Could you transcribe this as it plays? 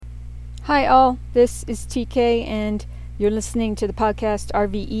Hi, all. This is TK, and you're listening to the podcast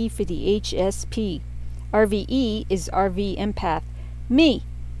RVE for the HSP. RVE is RV Empath. Me,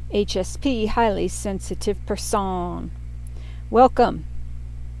 HSP, highly sensitive person. Welcome.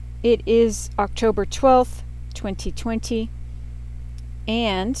 It is October 12th, 2020,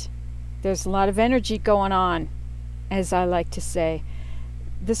 and there's a lot of energy going on, as I like to say.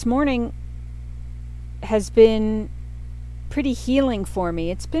 This morning has been pretty healing for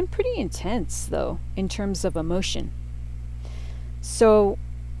me. It's been pretty intense, though, in terms of emotion. So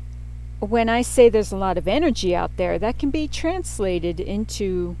when I say there's a lot of energy out there, that can be translated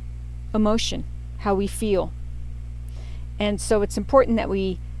into emotion, how we feel. And so it's important that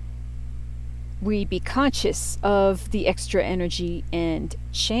we be conscious of the extra energy and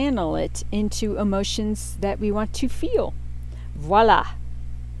channel it into emotions that we want to feel. Voila.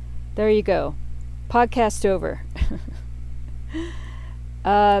 There you go. Podcast over.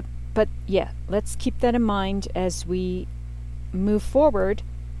 But yeah, let's keep that in mind as we move forward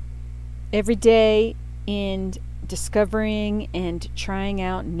every day in discovering and trying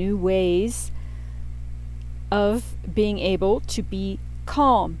out new ways of being able to be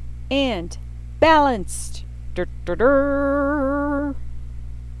calm and balanced. As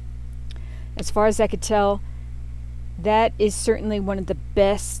far as I could tell, that is certainly one of the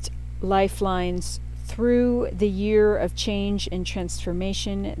best lifelines through the year of change and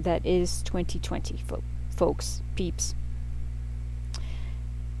transformation that is 2020, folks, peeps.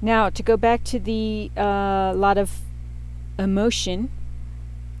 Now, to go back to the lot of emotion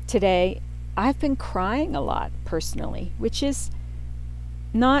today, I've been crying a lot personally, which is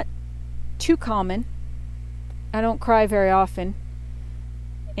not too common. I don't cry very often.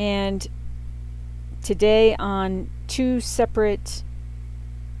 And today, on two separate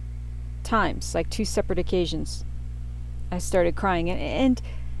times, like two separate occasions, I started crying, and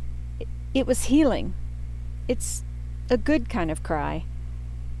it was healing. It's a good kind of cry,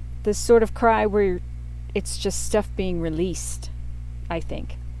 the sort of cry where it's just stuff being released, I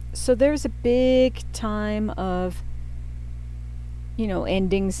think. So there's a big time of,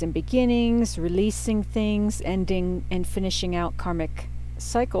 endings and beginnings, releasing things, ending and finishing out karmic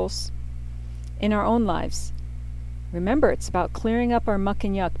cycles in our own lives. Remember, it's about clearing up our muck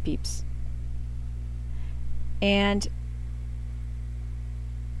and yuck, peeps. And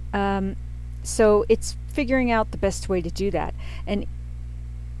so it's figuring out the best way to do that. And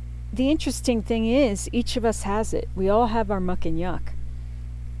the interesting thing is, each of us has it. We all have our muck and yuck.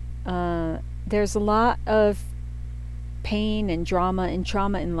 There's a lot of pain and drama and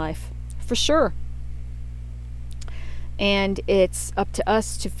trauma in life, for sure. And it's up to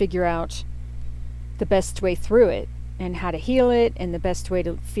us to figure out the best way through it and how to heal it, and the best way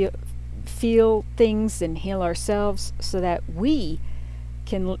to feel things and heal ourselves so that we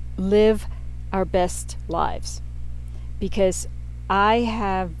can live our best lives. Because I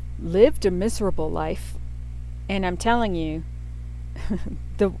have lived a miserable life, and I'm telling you,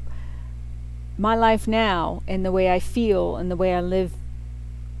 my life now and the way I feel and the way I live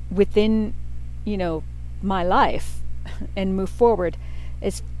within, my life and move forward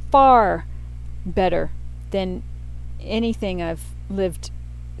is far better than anything I've lived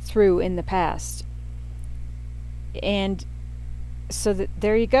through in the past. And so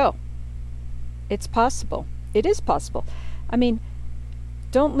there you go. It's possible. It is possible. I mean,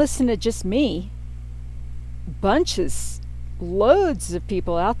 don't listen to just me. Loads of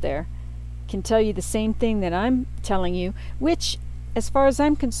people out there can tell you the same thing that I'm telling you, which, as far as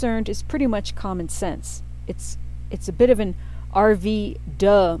I'm concerned, is pretty much common sense. It's a bit of an RV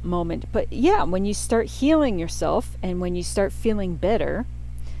duh moment. But yeah, when you start healing yourself and when you start feeling better,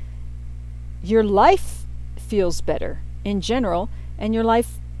 your life feels better in general, and your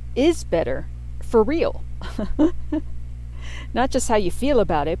life is better for real. Not just how you feel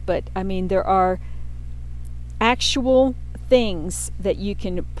about it, but I mean, there are actual things that you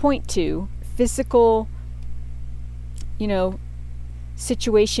can point to, physical,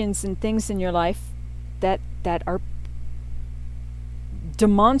 situations and things in your life that are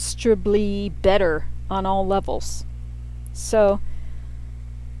demonstrably better on all levels. So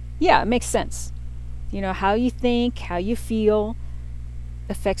yeah, it makes sense. How you think, how you feel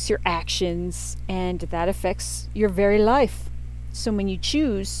affects your actions, and that affects your very life. So when you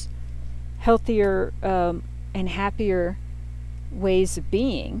choose healthier and happier ways of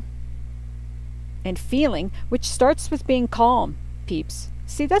being and feeling, which starts with being calm, peeps.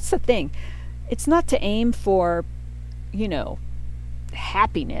 See, that's the thing. It's not to aim for,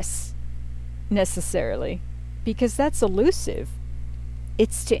 happiness necessarily, because that's elusive.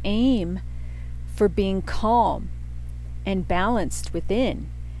 It's to aim for being calm and balanced within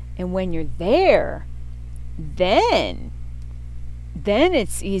And when you're there, then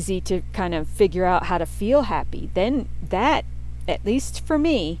it's easy to kind of figure out how to feel happy. Then that, at least for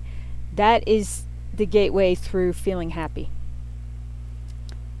me, that is the gateway through feeling happy.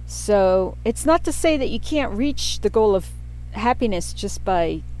 So it's not to say that you can't reach the goal of happiness just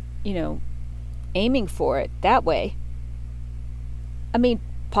by, aiming for it that way. I mean,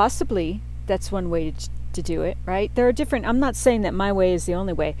 possibly that's one way to do it, right? There are different, I'm not saying that my way is the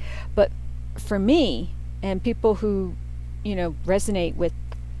only way, but for me and people who, resonate with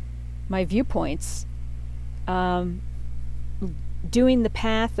my viewpoints, doing the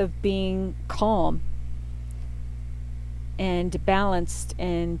path of being calm and balanced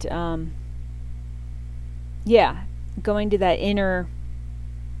and, going to that inner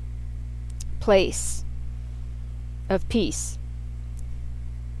place of peace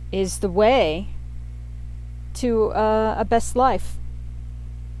is the way to a best life.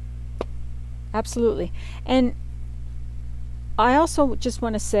 Absolutely. And I also just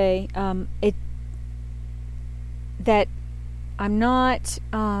want to say that I'm not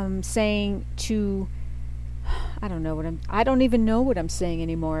saying to, I don't even know what I'm saying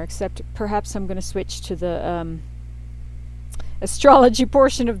anymore, except perhaps I'm going to switch to the astrology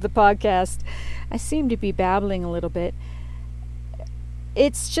portion of the podcast. I seem to be babbling a little bit.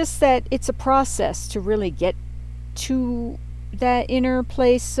 It's just that it's a process to really get to that inner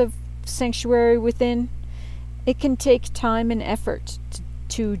place of sanctuary within. It can take time and effort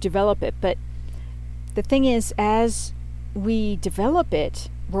to develop it, but the thing is, as we develop it,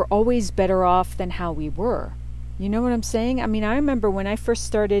 we're always better off than how we were. You know what I'm saying? I mean, I remember when I first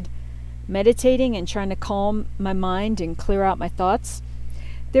started meditating and trying to calm my mind and clear out my thoughts,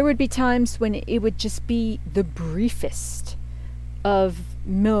 there would be times when it would just be the briefest of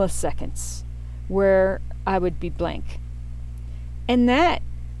milliseconds where I would be blank. And that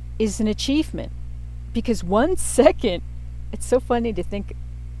is an achievement, because 1 second, it's so funny to think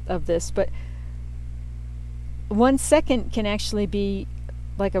of this, but 1 second can actually be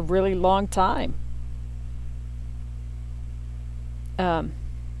like a really long time.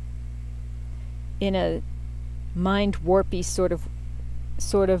 In a mind warpy sort of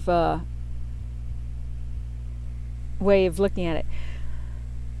way of looking at it.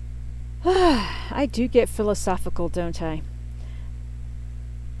 I do get philosophical, don't I?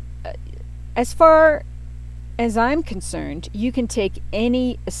 As far as I'm concerned, you can take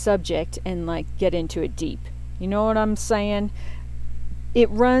any subject and get into it deep. You know what I'm saying? It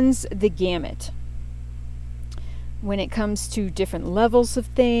runs the gamut. When it comes to different levels of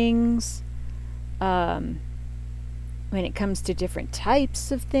things, when it comes to different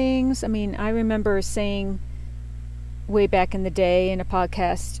types of things. I mean, I remember saying way back in the day in a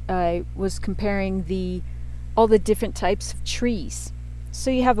podcast, I was comparing all the different types of trees. So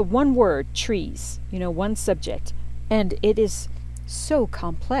you have a one word, trees, one subject, and it is so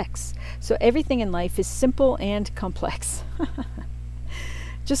complex. So everything in life is simple and complex.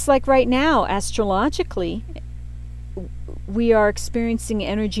 Just like right now, astrologically, we are experiencing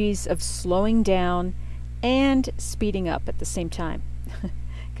energies of slowing down and speeding up at the same time,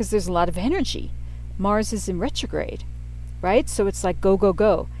 because there's a lot of energy. Mars is in retrograde, right? So it's like go, go,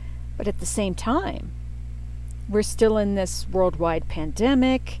 go. But at the same time, we're still in this worldwide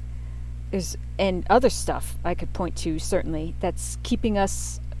pandemic. And other stuff I could point to, certainly, that's keeping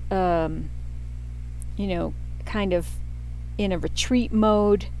us, kind of in a retreat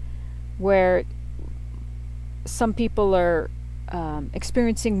mode, where some people are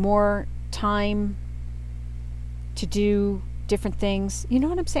experiencing more time to do different things. You know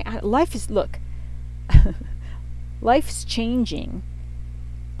what I'm saying? Life's changing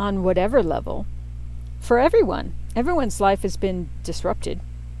on whatever level for everyone. Everyone's life has been disrupted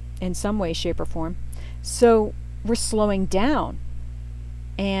in some way, shape, or form. So we're slowing down,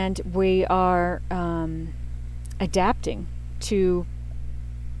 and we are adapting to,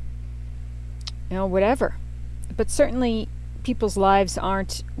 whatever. But certainly people's lives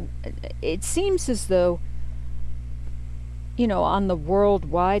aren't, it seems as though, on the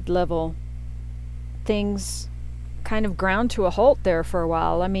worldwide level, things kind of ground to a halt there for a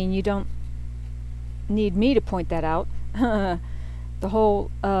while. I mean, you don't need me to point that out. The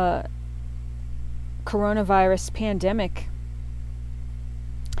whole coronavirus pandemic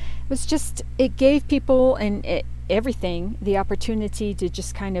was just, it gave people and everything the opportunity to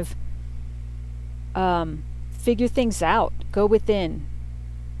just kind of figure things out, go within.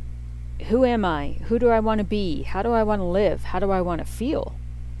 Who am I? Who do I want to be? How do I want to live? How do I want to feel?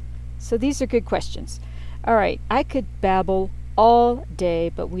 So these are good questions. All right, I could babble all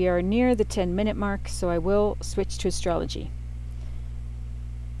day, but we are near the 10-minute mark, so I will switch to astrology.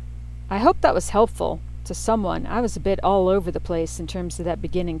 I hope that was helpful to someone. I was a bit all over the place in terms of that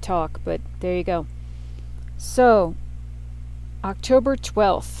beginning talk, but there you go. So, October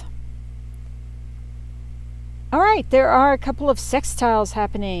 12th. All right, there are a couple of sextiles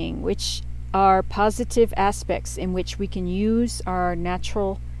happening, which are positive aspects in which we can use our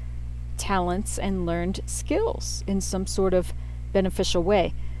natural talents and learned skills in some sort of beneficial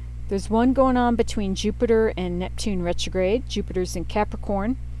way. There's one going on between Jupiter and Neptune retrograde. Jupiter's in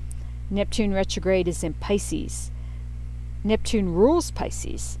Capricorn. Neptune retrograde is in Pisces. Neptune rules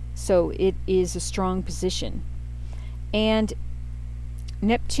Pisces, so it is a strong position. And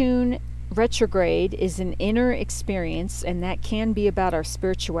Neptune retrograde is an inner experience, and that can be about our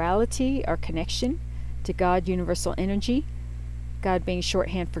spirituality, our connection to God, universal energy, God being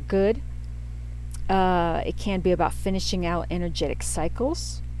shorthand for good. It can be about finishing out energetic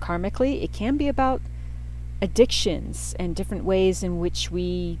cycles karmically. It can be about addictions and different ways in which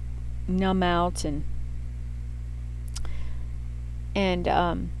we numb out, and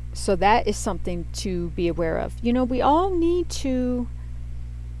so that is something to be aware of. We all need to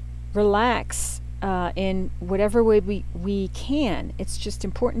relax in whatever way we can. It's just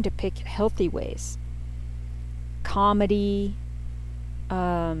important to pick healthy ways. Comedy,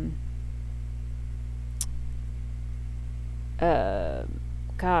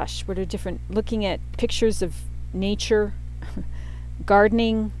 what are different, looking at pictures of nature,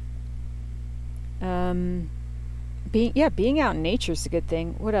 gardening, being out in nature is a good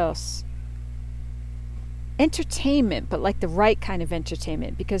thing. What else? Entertainment, but like the right kind of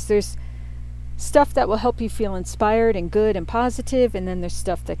entertainment, because there's stuff that will help you feel inspired and good and positive, and then there's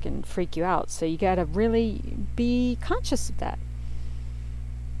stuff that can freak you out. So you got to really be conscious of that.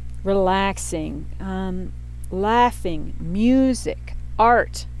 Relaxing, laughing, music,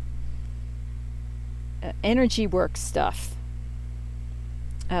 art, energy work stuff,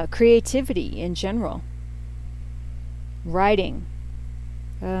 creativity in general, writing,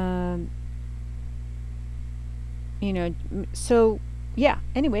 so yeah,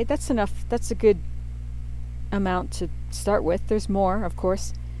 anyway, that's enough. That's a good amount to start with. There's more, of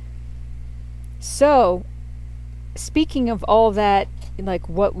course. So, speaking of all that, like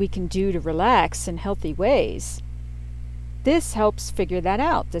what we can do to relax in healthy ways, this helps figure that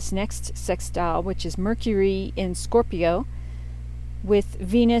out. This next sextile, which is Mercury in Scorpio with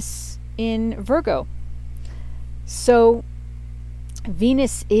Venus in Virgo. So,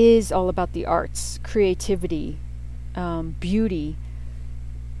 Venus is all about the arts, creativity, beauty,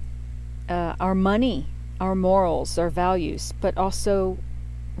 our money, our morals, our values, but also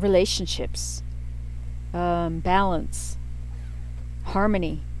relationships, balance,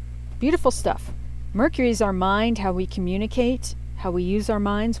 harmony, beautiful stuff. Mercury is our mind, how we communicate, how we use our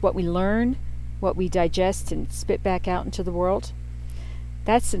minds, what we learn, what we digest and spit back out into the world.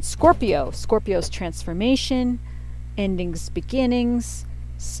 That's in Scorpio. Scorpio's transformation, endings, beginnings,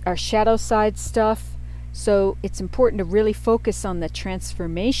 our shadow side stuff. So it's important to really focus on the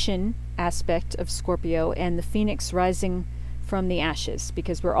transformation aspect of Scorpio and the phoenix rising from the ashes,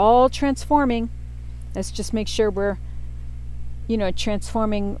 because we're all transforming. Let's just make sure we're,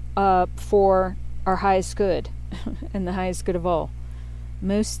 transforming for our highest good and the highest good of all.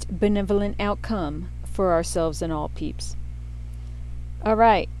 Most benevolent outcome for ourselves and all peeps. All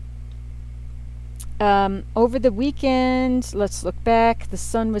right. Over the weekend, let's look back. The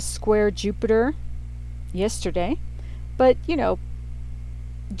sun was square Jupiter yesterday, but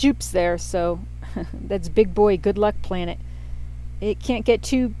Jupe's there, so that's big boy good luck planet. It can't get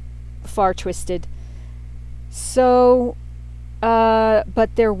too far twisted. So, but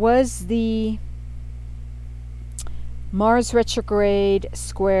there was the Mars retrograde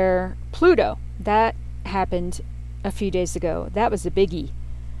square Pluto. That happened a few days ago. That was a biggie.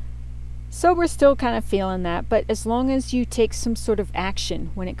 So we're still kind of feeling that, but as long as you take some sort of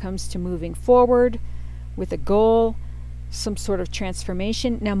action when it comes to moving forward with a goal, some sort of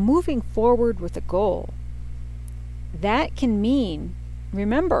transformation. Now, moving forward with a goal, that can mean,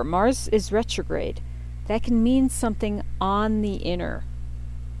 remember, Mars is retrograde. That can mean something on the inner.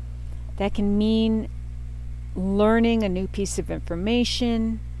 That can mean learning a new piece of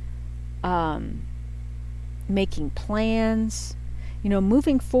information, making plans.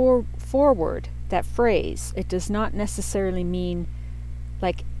 Moving forward, that phrase, it does not necessarily mean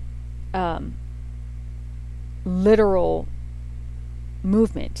like literal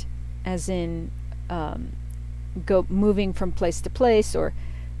movement, as in moving from place to place or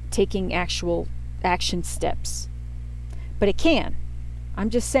taking actual action steps. But it can. I'm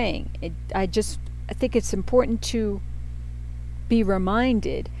just saying, I think it's important to be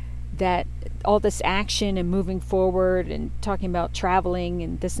reminded that all this action and moving forward and talking about traveling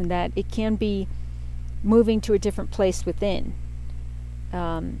and this and that, it can be moving to a different place within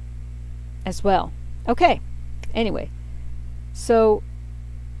as well. Okay, anyway, so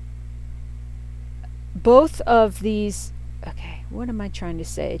both of these, okay, what am I trying to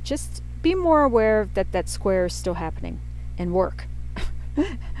say? Just be more aware that that square is still happening, and work.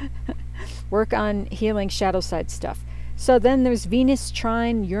 Work on healing shadow side stuff. So then there's Venus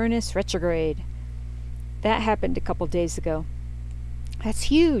trine Uranus retrograde. That happened a couple days ago. That's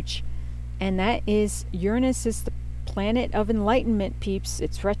huge. And that is, Uranus is the planet of enlightenment, peeps.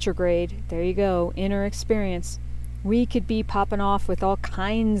 It's retrograde. There you go. Inner experience. We could be popping off with all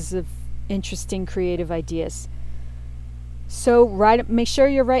kinds of interesting creative ideas. So make sure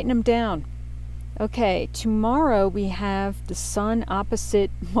you're writing them down. Okay, tomorrow we have the Sun opposite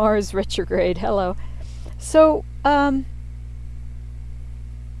Mars retrograde. Hello. So,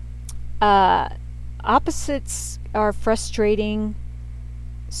 opposites are frustrating,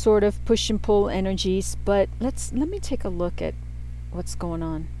 sort of push and pull energies, but let me take a look at what's going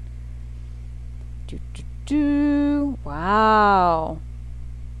on. Wow.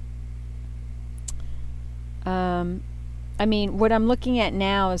 I mean, what I'm looking at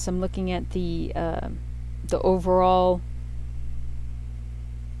now is I'm looking at the overall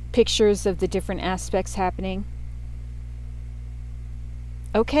pictures of the different aspects happening.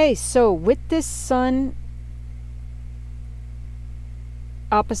 Okay, so with this Sun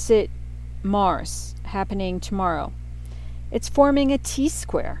opposite Mars happening tomorrow, it's forming a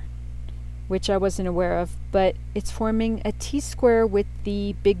T-square, which I wasn't aware of, but it's forming a T-square with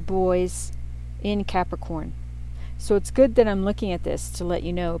the big boys in Capricorn. So it's good that I'm looking at this to let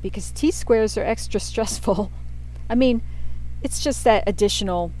you know, because T-squares are extra stressful. I mean, it's just that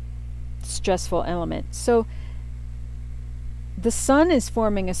additional stressful element. So the Sun is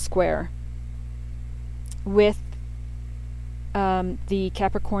forming a square with the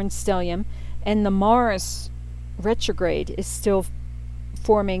Capricorn stellium, and the Mars retrograde is still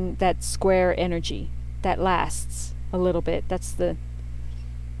forming that square energy that lasts a little bit. That's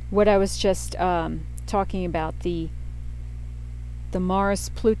what I was just talking about, the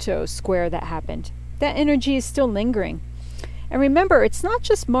Mars-Pluto square that happened. That energy is still lingering. And remember, it's not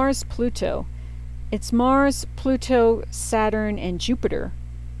just Mars-Pluto. It's Mars, Pluto, Saturn, and Jupiter,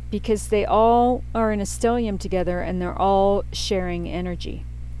 because they all are in a stellium together and they're all sharing energy.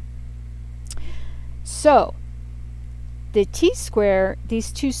 So, the T-square,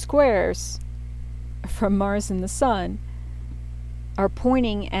 these two squares from Mars and the Sun, are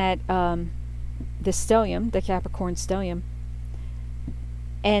pointing at the stellium, the Capricorn stellium,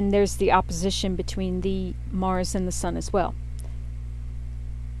 and there's the opposition between the Mars and the Sun as well.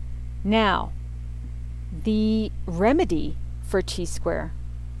 Now, the remedy for T-square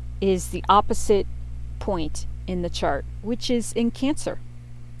is the opposite point in the chart, which is in Cancer.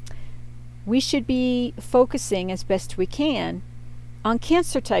 We should be focusing as best we can on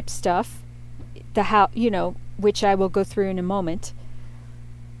Cancer type stuff, which I will go through in a moment.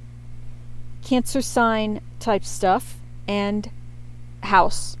 Cancer sign type stuff and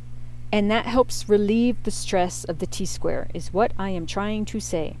house, and that helps relieve the stress of the T-square, is what I am trying to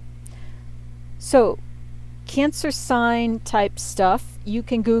say. So Cancer sign type stuff, you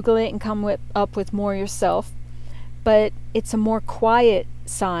can Google it and come up with more yourself, but it's a more quiet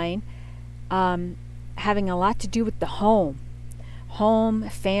sign, having a lot to do with the home,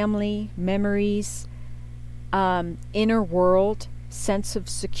 family, memories, inner world, sense of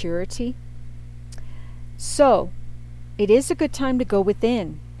security. So, it is a good time to go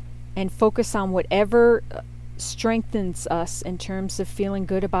within and focus on whatever strengthens us in terms of feeling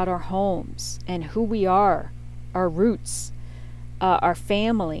good about our homes and who we are, our roots, our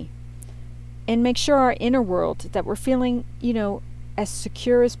family, and make sure our inner world, that we're feeling, as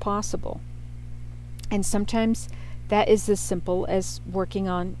secure as possible. And sometimes that is as simple as working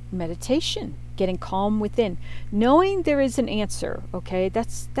on meditation, getting calm within, knowing there is an answer. Okay,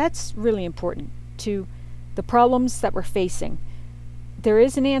 that's really important to the problems that we're facing. There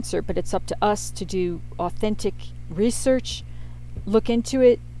is an answer, but it's up to us to do authentic research, look into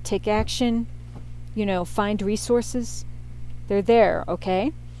it, take action, find resources. They're there,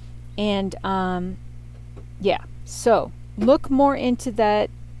 okay? And so look more into that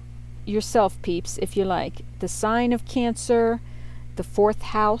yourself, peeps, if you like. The sign of Cancer, the 4th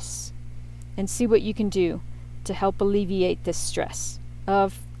house, and see what you can do to help alleviate this stress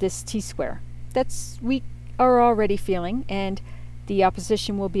of this T-square. We are already feeling, and the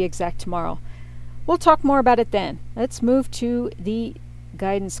opposition will be exact tomorrow. We'll talk more about it then. Let's move to the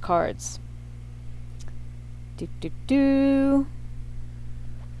guidance cards.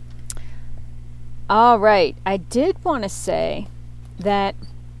 All right. I did want to say that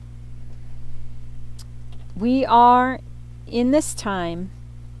we are in this time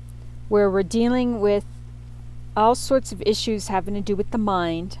where we're dealing with all sorts of issues having to do with the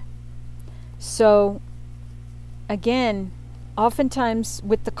mind. So, again, oftentimes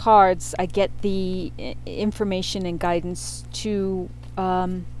with the cards, I get the information and guidance to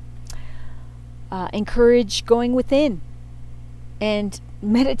encourage going within and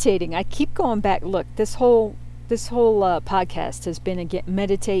meditating. I keep going back. Look, this whole podcast has been again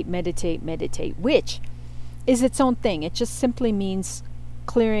meditate, which is its own thing. It just simply means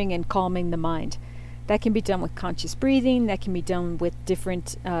clearing and calming the mind. That can be done with conscious breathing. That can be done with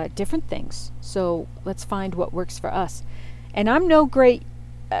different things. So let's find what works for us. And I'm no great.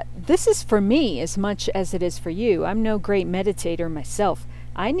 This is for me as much as it is for you. I'm no great meditator myself.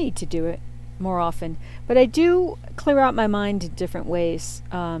 I need to do it more often, but I do clear out my mind in different ways,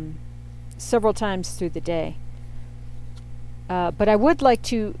 several times through the day. But I would like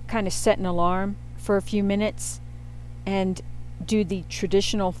to kind of set an alarm for a few minutes and do the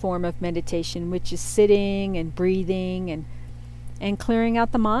traditional form of meditation, which is sitting and breathing and clearing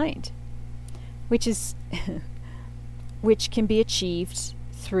out the mind, which can be achieved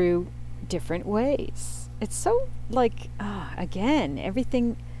through different ways. It's so again,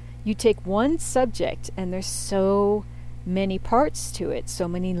 everything, you take one subject and there's so many parts to it, so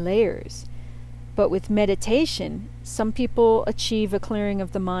many layers. But with meditation, some people achieve a clearing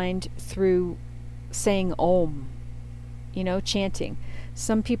of the mind through saying Om, chanting.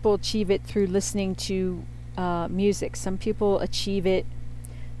 Some people achieve it through listening to music. Some people achieve it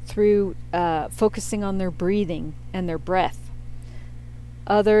through focusing on their breathing and their breath.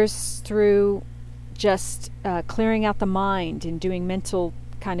 Others through just clearing out the mind and doing mental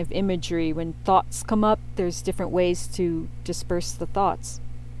kind of imagery. When thoughts come up, there's different ways to disperse the thoughts.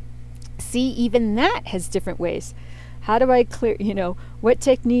 See, even that has different ways. How do I clear, what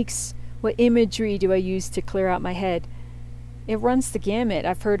techniques, what imagery do I use to clear out my head? It runs the gamut.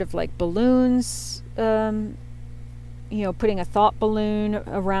 I've heard of like balloons, putting a thought balloon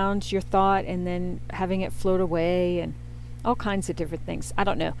around your thought and then having it float away, and all kinds of different things. I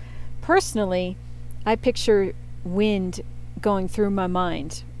don't know. Personally, I picture wind going through my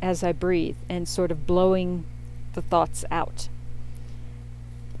mind as I breathe and sort of blowing the thoughts out.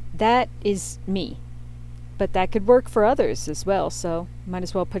 That is me. But that could work for others as well, so might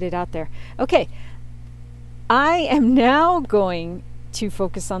as well put it out there. Okay, I am now going to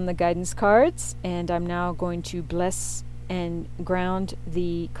focus on the guidance cards, and I'm now going to bless and ground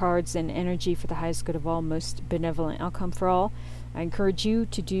the cards and energy for the highest good of all, most benevolent outcome for all. I encourage you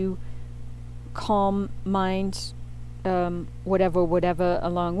to do calm mind, whatever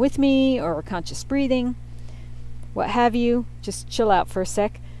along with me, or conscious breathing, what have you. Just chill out for a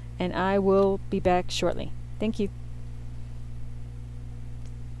sec, and I will be back shortly. Thank you.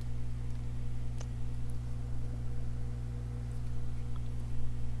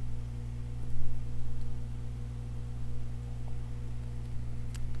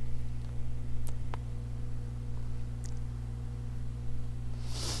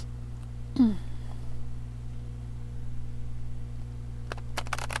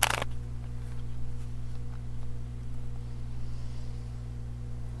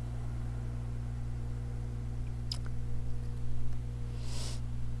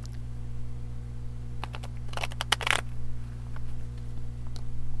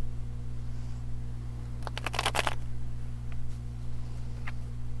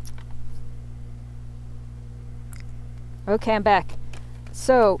 Okay, I'm back.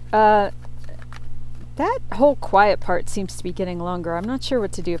 So, that whole quiet part seems to be getting longer. I'm not sure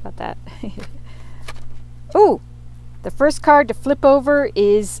what to do about that. Ooh! The first card to flip over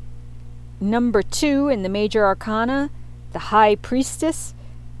is number 2 in the Major Arcana, the High Priestess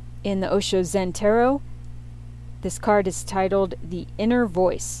in the Osho Zen Tarot. This card is titled The Inner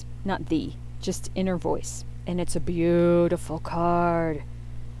Voice. Not the, just Inner Voice. And it's a beautiful card.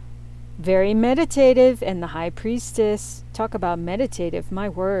 Very meditative, and the High Priestess, talk about meditative, my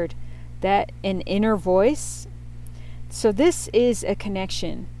word. That an inner voice. So this is a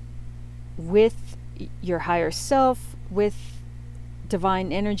connection with your higher self, with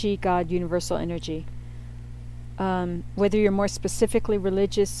divine energy, God, universal energy. Whether you're more specifically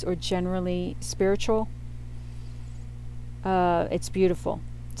religious or generally spiritual, it's beautiful.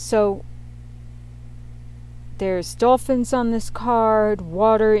 So there's dolphins on this card,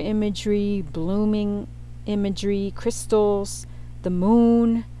 water imagery, blooming imagery, crystals, the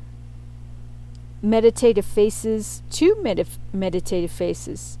moon, meditative faces, 2 meditative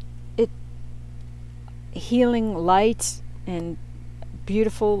faces, healing light and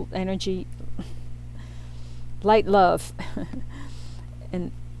beautiful energy. light love.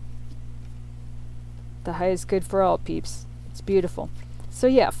 And the highest good for all, peeps. It's beautiful. So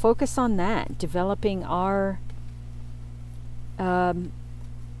yeah, focus on that. Developing our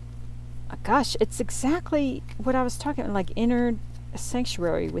it's exactly what I was talking about, like inner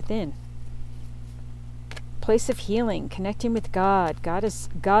sanctuary within. Place of healing, connecting with God. God is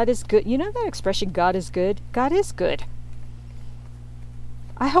good. You know that expression, God is good? God is good.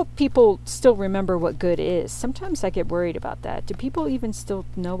 I hope people still remember what good is. Sometimes I get worried about that. Do people even still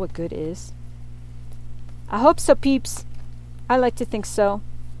know what good is? I hope so, peeps. I like to think so.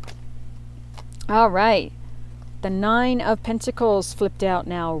 All right. The 9 of Pentacles flipped out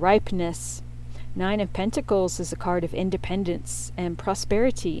now. Ripeness. 9 of Pentacles is a card of independence and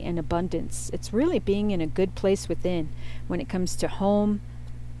prosperity and abundance. It's really being in a good place within when it comes to home,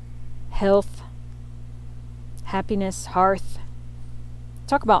 health, happiness, hearth.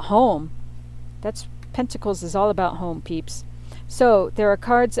 Talk about home. That's Pentacles is all about home, peeps. So there are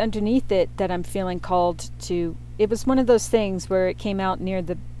cards underneath it that I'm feeling called to. It was one of those things where it came out near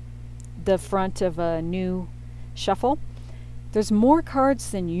the front of a new shuffle. There's more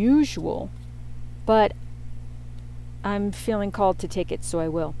cards than usual, but I'm feeling called to take it, so I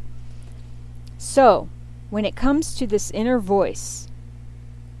will. So when it comes to this inner voice,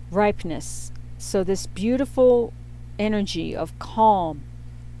 ripeness, so this beautiful energy of calm,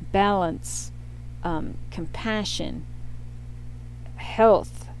 balance, compassion,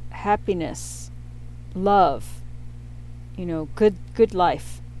 health, happiness, love, good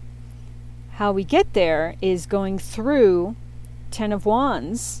life. How we get there is going through 10 of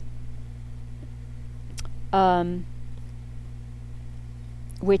Wands,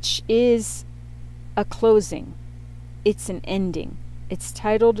 which is a closing. It's an ending. It's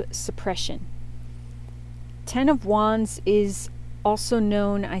titled Suppression. 10 of Wands is also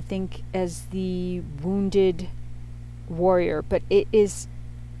known, I think, as the wounded warrior, but it is,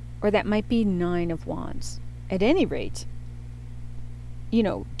 or that might be 9 of Wands. At any rate,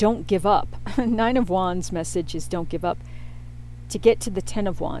 don't give up. 9 of Wands message is don't give up. To get to the 10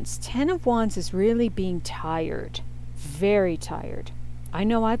 of Wands. 10 of Wands is really being tired. Very tired. I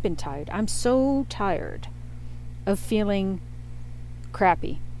know I've been tired. I'm so tired of feeling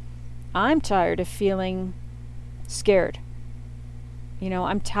crappy. I'm tired of feeling scared.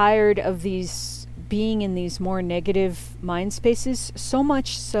 I'm tired of being in these more negative mind spaces, so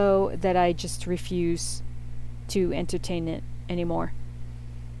much so that I just refuse to entertain it anymore.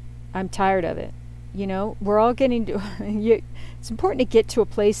 I'm tired of it. We're all getting to it's important to get to a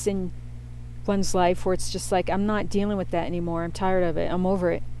place in one's life where it's just like, I'm not dealing with that anymore. I'm tired of it. I'm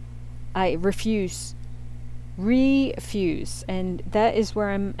over it. I refuse. And that is where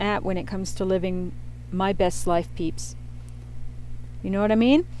I'm at when it comes to living my best life, peeps. You know what I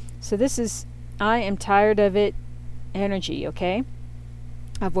mean? So this is, I am tired of it energy, okay?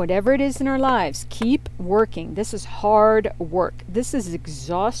 Of whatever it is in our lives. Keep working. This is hard work. This is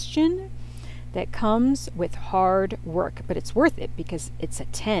exhaustion that comes with hard work. But it's worth it because it's a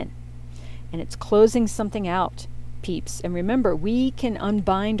 10. And it's closing something out, peeps. And remember, we can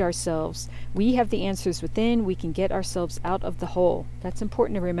unbind ourselves. We have the answers within. We can get ourselves out of the hole. That's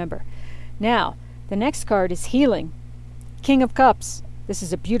important to remember. Now, the next card is healing. King of Cups. This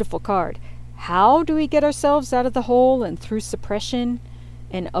is a beautiful card. How do we get ourselves out of the hole and through suppression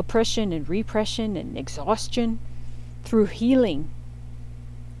and oppression and repression and exhaustion? Through healing.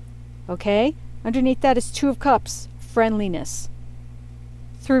 Okay? Underneath that is 2 of Cups. Friendliness.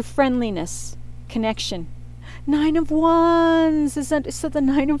 Through friendliness. Connection. 9 of Wands. So the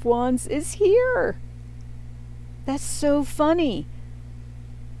 9 of Wands is here. That's so funny.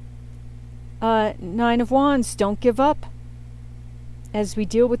 9 of Wands. Don't give up. As we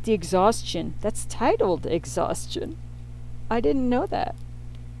deal with the exhaustion. That's titled Exhaustion. I didn't know that.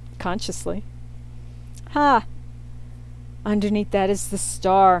 Consciously. Underneath that is the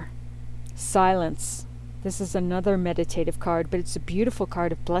Star. Silence. This is another meditative card, but it's a beautiful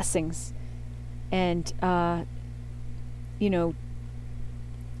card of blessings. And,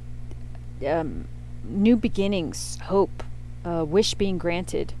 new beginnings, hope, wish being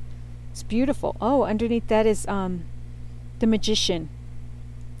granted. It's beautiful. Oh, underneath that is the Magician.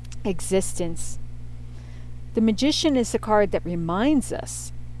 Existence. The Magician is a card that reminds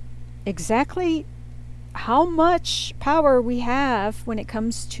us exactly how much power we have when it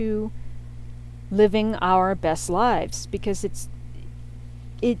comes to living our best lives, because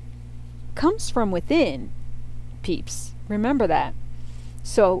it comes from within, peeps. Remember that.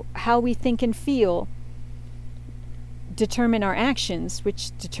 So how we think and feel determine our actions,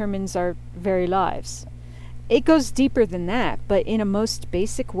 which determines our very lives. It goes deeper than that, but in a most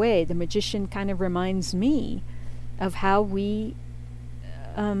basic way, the Magician kind of reminds me of how we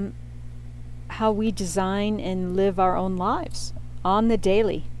design and live our own lives on the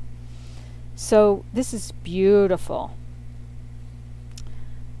daily. So this is beautiful.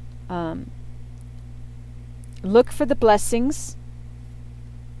 Look for the blessings.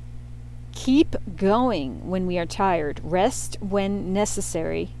 Keep going when we are tired. Rest when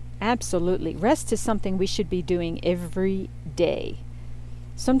necessary. Absolutely. Rest is something we should be doing every day,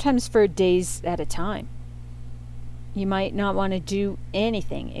 sometimes for days at a time. You might not want to do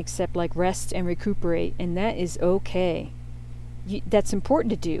anything except like rest and recuperate, and that is okay. That's important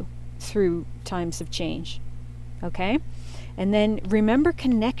to do through times of change. Okay? And then remember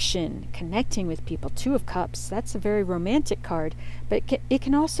connecting with people. 2 of Cups. That's a very romantic card, but it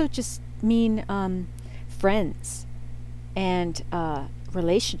can also just mean friends and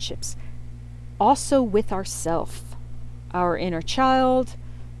relationships. Also with ourself, our inner child,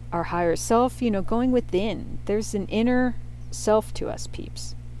 our higher self, going within. There's an inner self to us,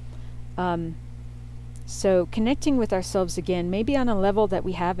 peeps. So connecting with ourselves again, maybe on a level that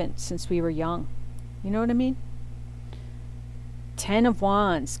we haven't since we were young. You know what I mean? 10 of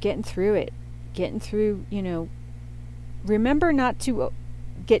Wands, getting through it. Getting through, remember not to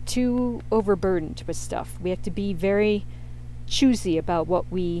get too overburdened with stuff. We have to be very choosy about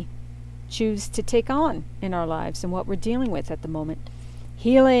what we choose to take on in our lives and what we're dealing with at the moment.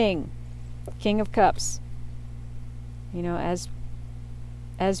 Healing. King of Cups. As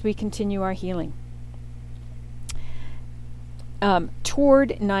we continue our healing.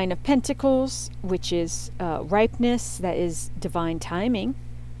 Toward 9 of Pentacles, which is ripeness, that is divine timing,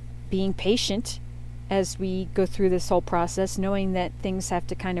 being patient as we go through this whole process, knowing that things have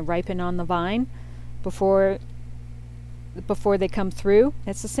to kind of ripen on the vine before they come through.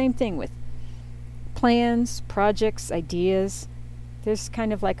 It's the same thing with plans, projects, ideas. There's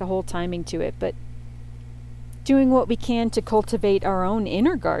kind of like a whole timing to it, but doing what we can to cultivate our own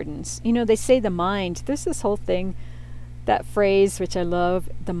inner gardens. They say the mind, there's this whole thing, that phrase which I love,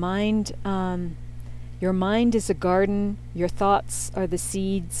 the mind, your mind is a garden, your thoughts are the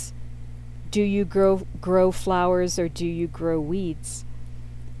seeds. Do you grow flowers or do you grow weeds?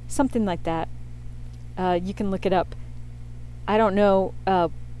 Something like that. You can look it up. I don't know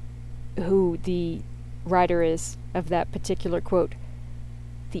who the writer is of that particular quote.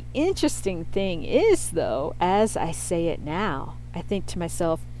 The interesting thing is, though, as I say it now, I think to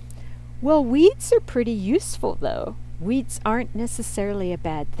myself, well, weeds are pretty useful, though. Weeds aren't necessarily a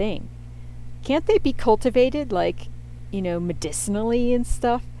bad thing. Can't they be cultivated, like, medicinally and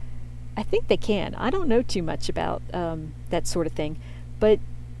stuff? I think they can. I don't know too much about that sort of thing. But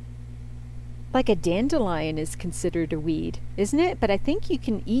like a dandelion is considered a weed, isn't it? But I think you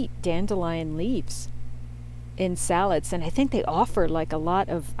can eat dandelion leaves in salads. And I think they offer like a lot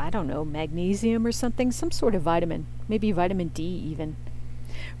of, magnesium or something, some sort of vitamin. Maybe vitamin D even.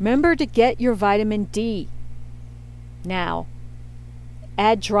 Remember to get your vitamin D. Now,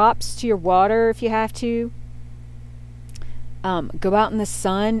 add drops to your water if you have to. Go out in the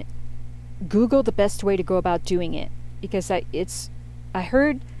sun. Google the best way to go about doing it, because I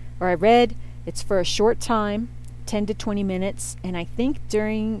read it's for a short time, 10 to 20 minutes, and I think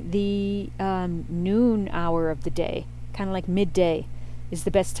during the noon hour of the day, kind of like midday, is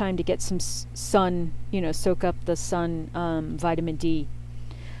the best time to get some sun, soak up the sun vitamin D.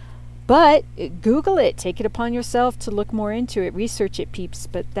 But Google it, take it upon yourself to look more into it, research it, peeps.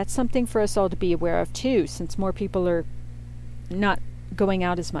 But that's something for us all to be aware of too, since more people are not going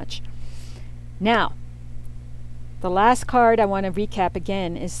out as much. Now, the last card I want to recap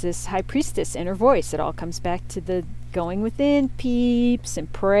again is this High Priestess, inner voice. It all comes back to the going within, peeps,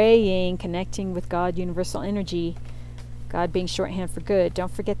 and praying, connecting with God, universal energy, God being shorthand for good.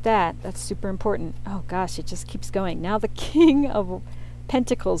 Don't forget that. That's super important. Oh gosh, it just keeps going. Now the King of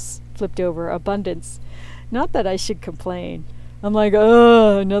Pentacles flipped over, abundance. Not that I should complain. I'm like,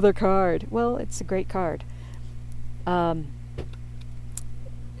 oh, another card. Well, it's a great card.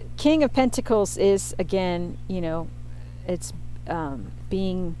 King of Pentacles is, again, it's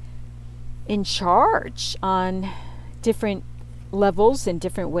being in charge on different levels in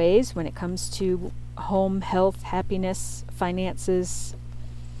different ways when it comes to home, health, happiness, finances,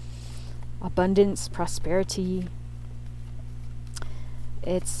 abundance, prosperity.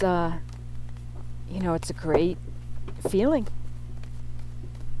 It's, it's a great feeling.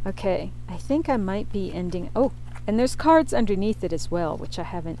 Okay, I think I might be ending. Oh, and there's cards underneath it as well, which I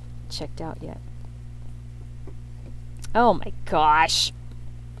haven't checked out yet. Oh my gosh.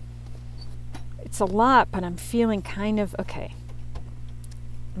 It's a lot, but I'm feeling kind of, okay.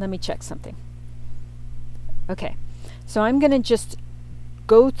 Let me check something. Okay, so I'm going to just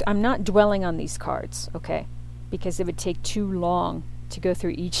go, I'm not dwelling on these cards, okay? because it would take too long to go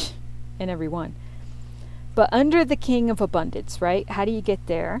through each and every one. But under the King of Abundance, right? How do you get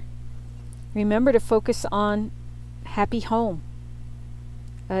there? Remember to focus on happy home.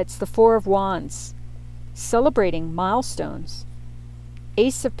 It's the Four of Wands, celebrating milestones.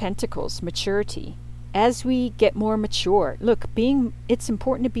 Ace of Pentacles, maturity. As we get more mature, look, it's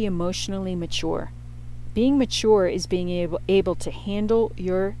important to be emotionally mature. Being mature is being able to handle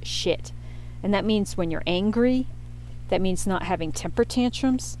your shit. And that means when you're angry, that means not having temper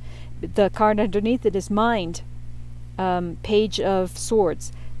tantrums. The card underneath it is Mind, Page of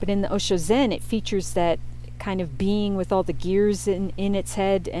Swords. But in the Osho Zen, it features that kind of being with all the gears in its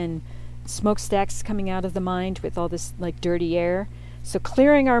head and smokestacks coming out of the mind with all this like dirty air. So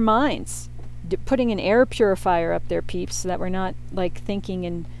clearing our minds, putting an air purifier up there, peeps, so that we're not like thinking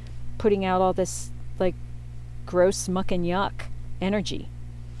and putting out all this like gross muck and yuck energy.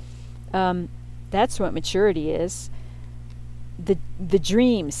 That's what maturity is. The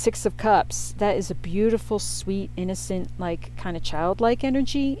dream, Six of Cups, that is a beautiful, sweet, innocent, like kind of childlike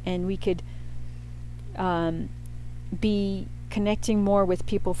energy, and we could be connecting more with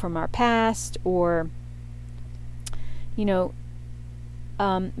people from our past, or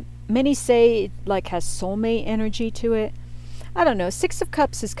many say it like has soulmate energy to it. I don't know. Six of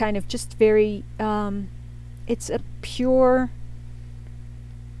Cups is kind of just very it's a pure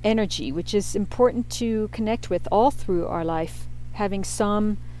energy, which is important to connect with all through our life, having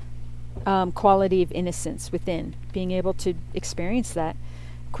some quality of innocence within, being able to experience that.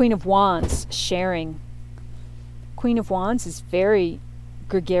 Queen of Wands, sharing. Queen of Wands is very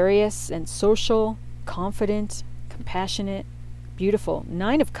gregarious and social, confident, compassionate, beautiful.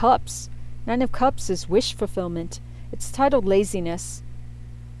 Nine of Cups. Nine of Cups is wish fulfillment. It's titled laziness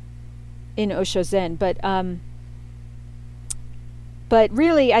in Osho Zen, but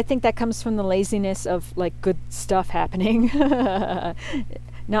really I think that comes from the laziness of like good stuff happening,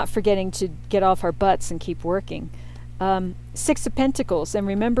 not forgetting to get off our butts and keep working. Six of Pentacles, and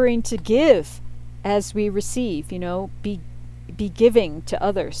remembering to give as we receive, be giving to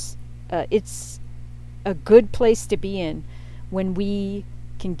others. It's a good place to be in when we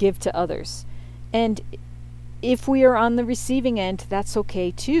can give to others. And if we are on the receiving end, that's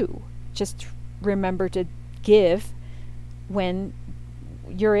okay too. Just remember to give when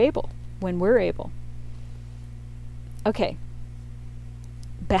you're able, when we're able. Okay.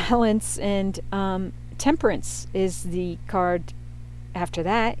 Balance and Temperance is the card after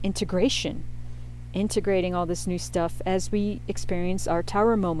that. Integration. Integrating all this new stuff as we experience our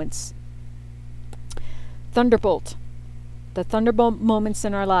tower moments. Thunderbolt. The thunderbolt moments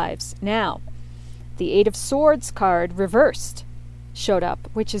in our lives. Now, the Eight of Swords card reversed showed up,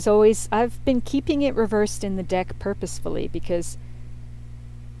 which is always, I've been keeping it reversed in the deck purposefully because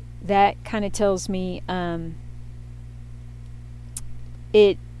that kind of tells me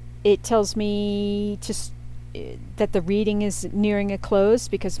it tells me that the reading is nearing a close,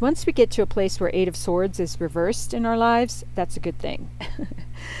 because once we get to a place where Eight of Swords is reversed in our lives, that's a good thing.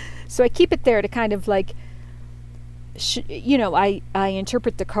 So I keep it there to kind of like I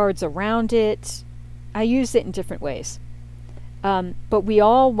interpret the cards around it. I use it in different ways. But we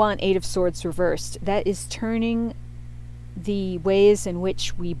all want Eight of Swords reversed. That is turning the ways in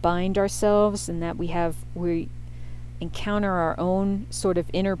which we bind ourselves and that we encounter our own sort of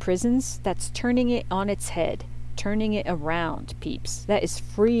inner prisons. That's turning it on its head, turning it around, peeps. That is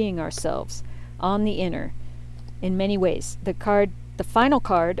freeing ourselves on the inner in many ways. The final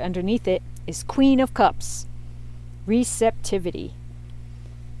card underneath it is Queen of Cups. Receptivity.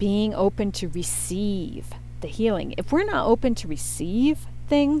 Being open to receive the healing. If we're not open to receive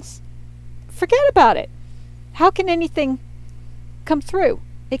things, forget about it. How can anything come through?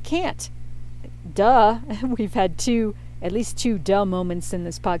 It can't. Duh. We've had at least two duh moments in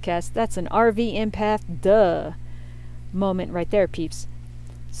this podcast. That's an RV empath duh moment right there, peeps.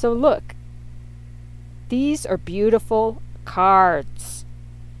 So look, these are beautiful cards.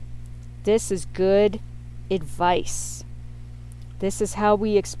 This is good advice. This is how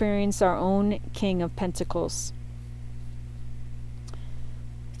we experience our own King of Pentacles.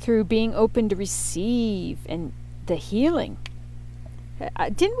 Through being open to receive and the healing.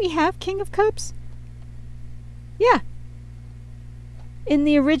 Didn't we have King of Cups? Yeah. In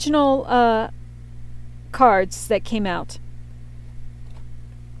the original cards that came out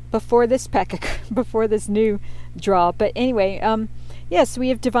before this pack, before this new draw. But anyway, yes, we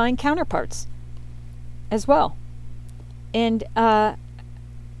have divine counterparts as well. And but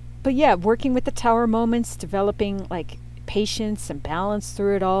yeah, working with the tower moments, developing like patience and balance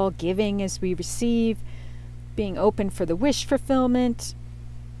through it all, giving as we receive, being open for the wish fulfillment,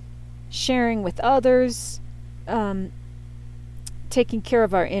 sharing with others, taking care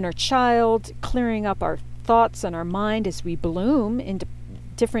of our inner child, clearing up our thoughts and our mind as we bloom into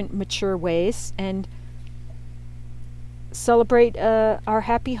different mature ways, and celebrate our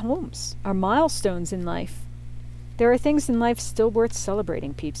happy homes, our milestones in life. There are things in life still worth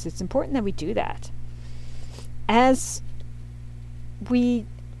celebrating, peeps. It's important that we do that. As we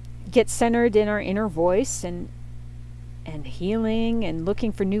get centered in our inner voice and healing and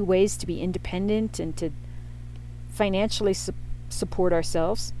looking for new ways to be independent and to financially support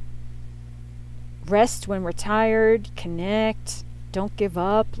ourselves. Rest when we're tired, connect, don't give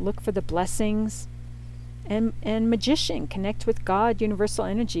up, look for the blessings. And magician, connect with God, universal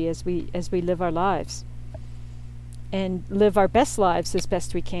energy as we live our lives. And live our best lives as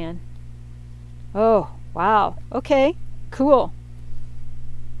best we can. Oh, wow. Okay, cool.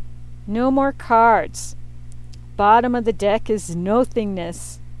 No more cards. Bottom of the deck is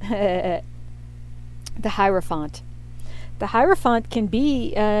nothingness. The Hierophant. The Hierophant can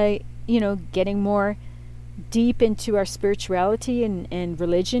be, getting more deep into our spirituality and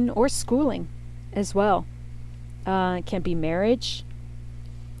religion, or schooling as well. It can be marriage.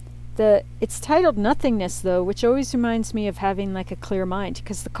 It's titled Nothingness, though, which always reminds me of having like a clear mind,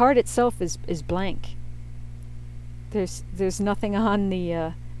 because the card itself is blank. There's nothing on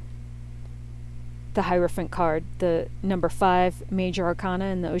the Hierophant card, the number 5 major arcana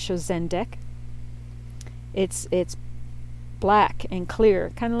in the Osho Zen deck. It's black and clear,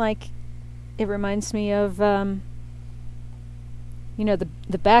 kind of like, it reminds me of the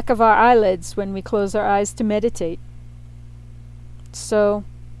back of our eyelids when we close our eyes to meditate. So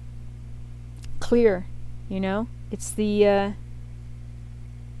clear, it's the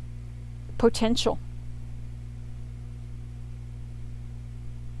potential.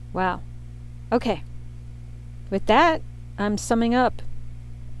 Wow. Okay. With that, I'm summing up.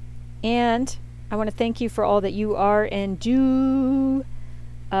 And I want to thank you for all that you are and do.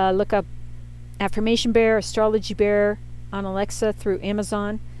 Look up Affirmation Bear, Astrology Bear on Alexa through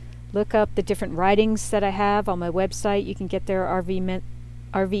Amazon. Look up the different writings that I have on my website. You can get there,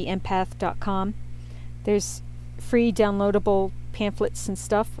 rvempath.com. There's free downloadable pamphlets and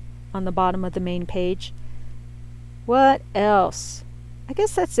stuff on the bottom of the main page. What else? I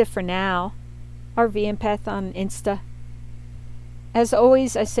guess that's it for now. RV Empath on Insta. As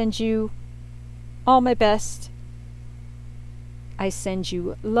always, I send you all my best. I send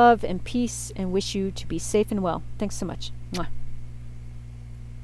you love and peace and wish you to be safe and well. Thanks so much. Mwah.